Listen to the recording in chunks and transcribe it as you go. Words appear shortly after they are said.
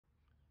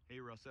Hey,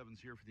 Russ Evans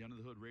here for the Under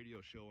the Hood radio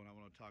show, and I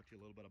want to talk to you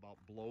a little bit about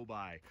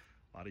blow-by.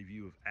 A lot of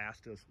you have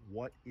asked us,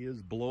 what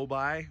is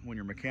blow-by? When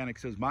your mechanic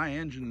says, my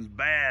engine is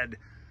bad,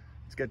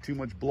 it's got too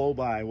much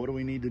blow-by, what do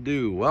we need to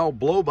do? Well,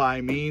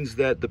 blow-by means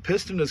that the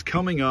piston is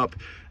coming up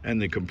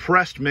and the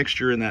compressed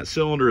mixture in that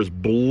cylinder is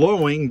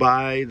blowing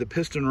by the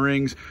piston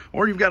rings,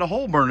 or you've got a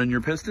hole burn in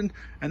your piston,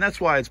 and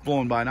that's why it's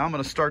blowing by. Now I'm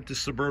going to start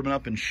this Suburban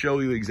up and show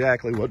you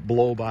exactly what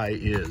blow-by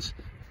is.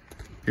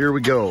 Here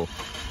we go.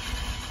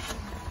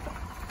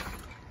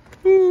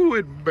 Ooh,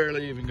 it's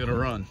barely even gonna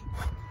run.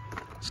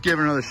 Let's give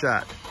it another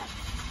shot.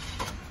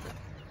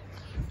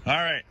 All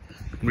right,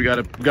 we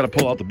gotta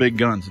pull out the big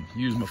guns and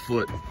use my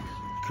foot.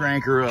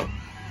 Crank her up.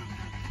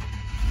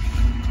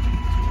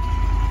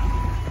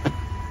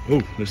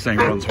 Ooh, this thing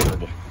runs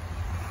horrible.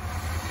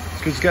 It's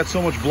because it's got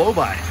so much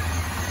blow-by.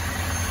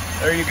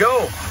 There you go.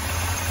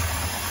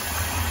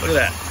 Look at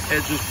that,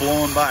 it's just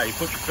blowing by. You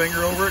put your finger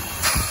over it,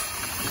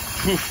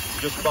 poof,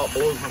 just about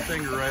blows my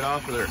finger right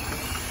off of there.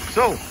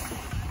 So,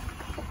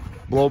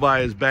 blow-by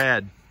is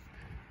bad.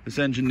 This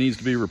engine needs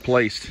to be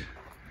replaced.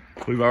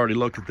 We've already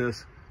looked at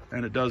this,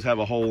 and it does have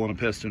a hole in a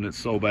piston. It's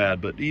so bad,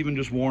 but even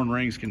just worn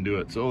rings can do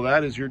it. So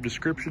that is your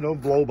description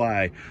of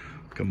blow-by.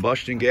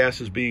 Combustion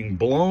gas is being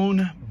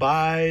blown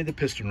by the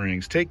piston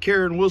rings. Take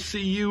care, and we'll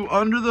see you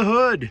under the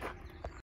hood.